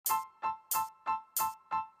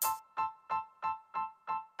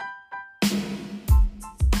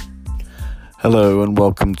Hello and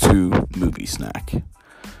welcome to Movie Snack.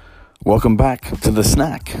 Welcome back to the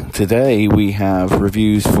snack. Today we have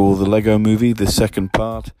reviews for the Lego Movie, the second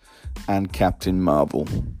part, and Captain Marvel.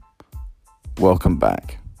 Welcome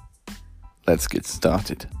back. Let's get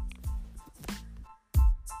started.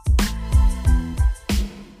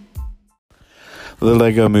 The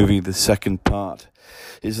Lego Movie, the second part,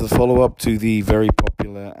 is the follow-up to the very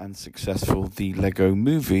popular and successful The Lego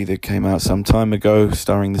Movie that came out some time ago,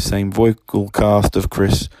 starring the same vocal cast of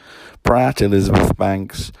Chris Pratt, Elizabeth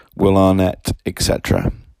Banks, Will Arnett,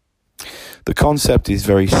 etc. The concept is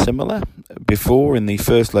very similar. Before, in the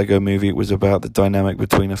first Lego Movie, it was about the dynamic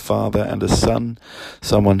between a father and a son,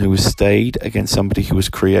 someone who was staid against somebody who was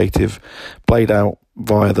creative, played out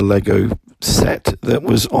via the Lego set that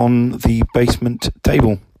was on the basement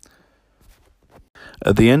table.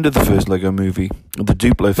 At the end of the first Lego Movie, the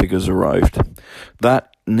Duplo figures arrived.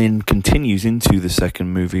 That then continues into the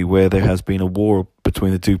second movie, where there has been a war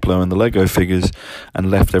between the Duplo and the Lego figures and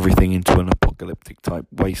left everything into an apocalyptic type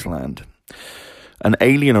wasteland. An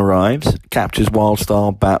alien arrives, captures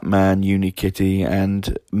Wildstar, Batman, Unikitty,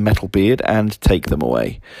 and Metalbeard, and take them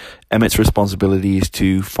away. Emmett's responsibility is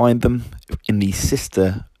to find them in the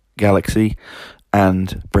sister galaxy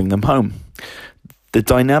and bring them home. The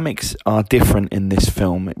dynamics are different in this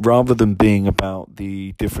film. Rather than being about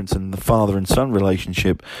the difference in the father and son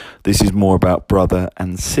relationship, this is more about brother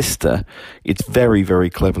and sister. It's very, very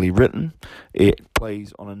cleverly written. It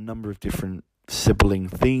plays on a number of different sibling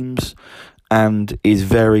themes and is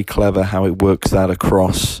very clever how it works that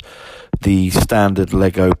across the standard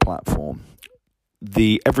Lego platform.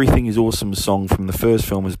 The Everything is Awesome song from the first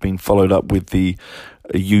film has been followed up with the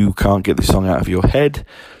You Can't Get This Song Out of Your Head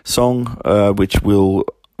song, which will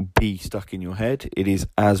be stuck in your head. It is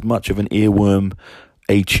as much of an earworm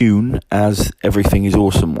a tune as Everything is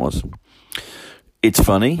Awesome was. It's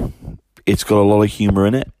funny. It's got a lot of humour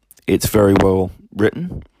in it. It's very well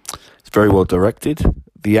written. It's very well directed.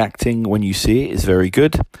 The acting, when you see it, is very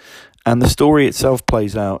good. And the story itself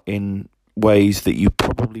plays out in ways that you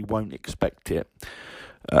probably won't expect it.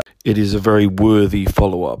 It is a very worthy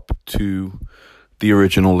follow-up to the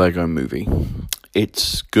original Lego Movie.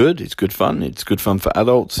 It's good fun. It's good fun for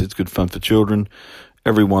adults. It's good fun for children.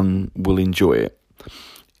 Everyone will enjoy it.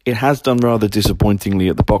 It has done rather disappointingly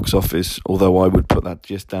at the box office, although I would put that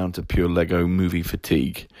just down to pure Lego Movie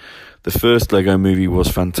fatigue. The first Lego Movie was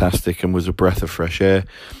fantastic and was a breath of fresh air.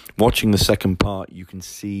 Watching the second part, you can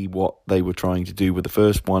see what they were trying to do with the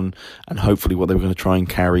first one and hopefully what they were going to try and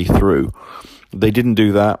carry through. They didn't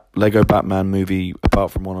do that. Lego Batman movie,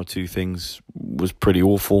 apart from one or two things, was pretty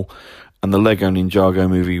awful. And the Lego Ninjago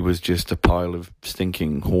movie was just a pile of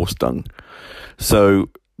stinking horse dung. So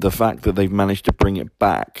the fact that they've managed to bring it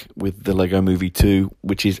back with the Lego Movie 2,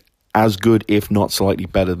 which is as good, if not slightly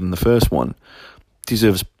better than the first one,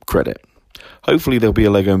 deserves credit. Hopefully there'll be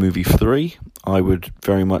a Lego Movie 3. I would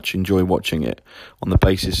very much enjoy watching it on the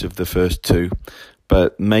basis of the first two.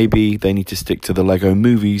 But maybe they need to stick to the Lego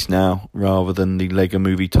movies now rather than the Lego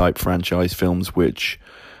Movie type franchise films, which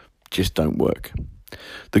just don't work.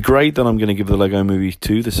 The grade that I'm going to give the Lego Movie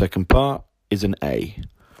 2, the second part, is an A.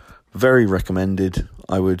 Very recommended.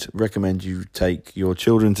 I would recommend you take your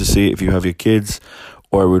children to see it if you have your kids,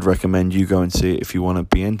 or I would recommend you go and see it if you want to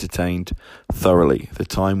be entertained thoroughly. The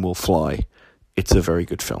time will fly. It's a very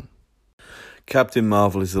good film. Captain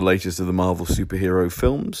Marvel is the latest of the Marvel superhero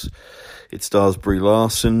films. It stars Brie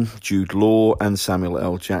Larson, Jude Law, and Samuel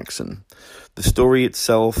L. Jackson. The story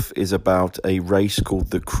itself is about a race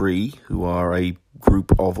called the Kree, who are a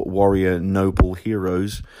group of warrior noble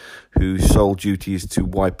heroes whose sole duty is to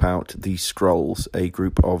wipe out the Skrulls, a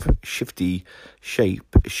group of shifty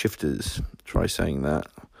shape shifters. Try saying that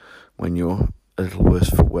when you're a little worse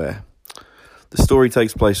for wear. The story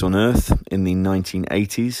takes place on Earth in the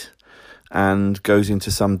 1980s and goes into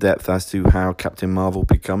some depth as to how Captain Marvel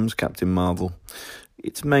becomes Captain Marvel.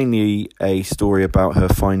 It's mainly a story about her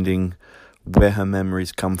finding where her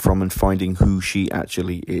memories come from and finding who she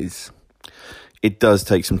actually is. It does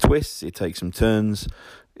take some twists, it takes some turns.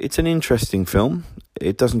 It's an interesting film.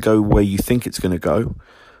 It doesn't go where you think it's going to go,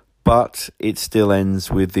 but it still ends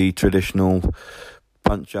with the traditional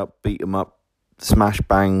punch up, beat 'em up, smash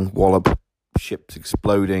bang, wallop, ships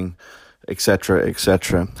exploding, etc.,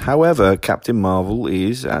 etc. However, Captain Marvel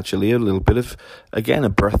is actually a little bit of, again, a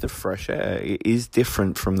breath of fresh air. It is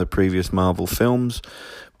different from the previous Marvel films.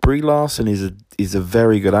 Brie Larson is a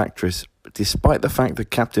very good actress, despite the fact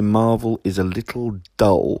that Captain Marvel is a little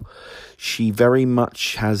dull. She very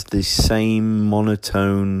much has the same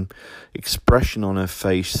monotone expression on her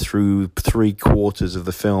face through 3/4 of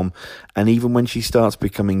the film, and even when she starts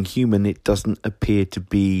becoming human, it doesn't appear to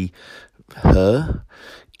be her.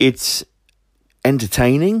 It's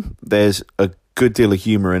entertaining. There's a good deal of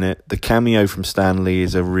humour in it. The cameo from Stan Lee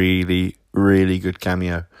is a really, really good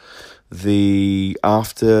cameo. The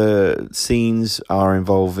after scenes are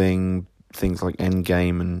involving things like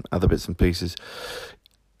Endgame and other bits and pieces.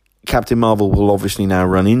 Captain Marvel will obviously now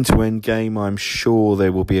run into Endgame. I'm sure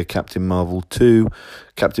there will be a Captain Marvel 2.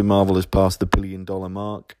 Captain Marvel has passed the $1 billion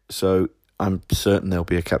mark, so I'm certain there'll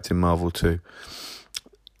be a Captain Marvel 2.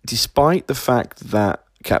 Despite the fact that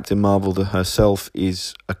Captain Marvel herself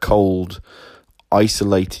is a cold,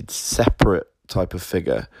 isolated, separate type of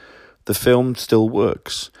figure, the film still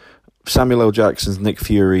works. Samuel L. Jackson's Nick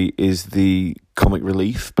Fury is the comic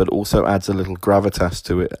relief, but also adds a little gravitas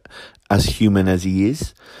to it, as human as he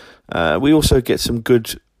is. We also get some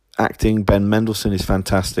good acting. Ben Mendelsohn is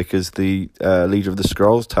fantastic as the leader of the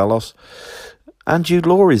Skrulls, Talos. And Jude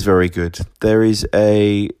Law is very good. There is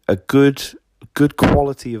a good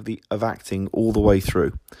quality of acting all the way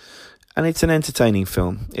through. And it's an entertaining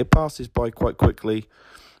film. It passes by quite quickly.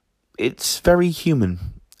 It's very human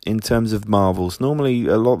in terms of Marvels. Normally,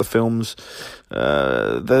 a lot of the films,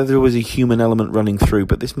 there was a human element running through,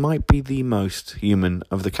 but this might be the most human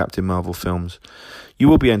of the Captain Marvel films. You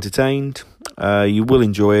will be entertained. You will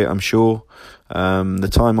enjoy it, I'm sure. The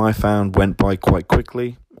time I found went by quite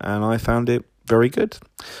quickly, and I found it very good.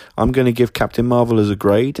 I'm going to give Captain Marvel as a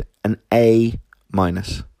grade an A-.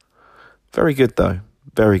 Very good, though.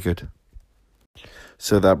 Very good.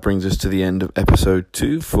 So that brings us to the end of episode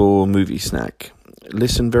 2 for Movie Snack.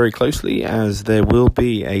 Listen very closely, as there will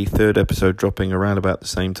be a third episode dropping around about the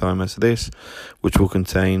same time as this, which will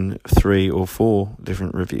contain 3 or 4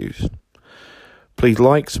 different reviews. Please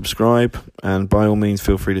like, subscribe, and by all means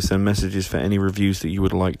feel free to send messages for any reviews that you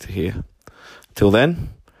would like to hear. Till then,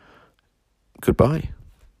 goodbye.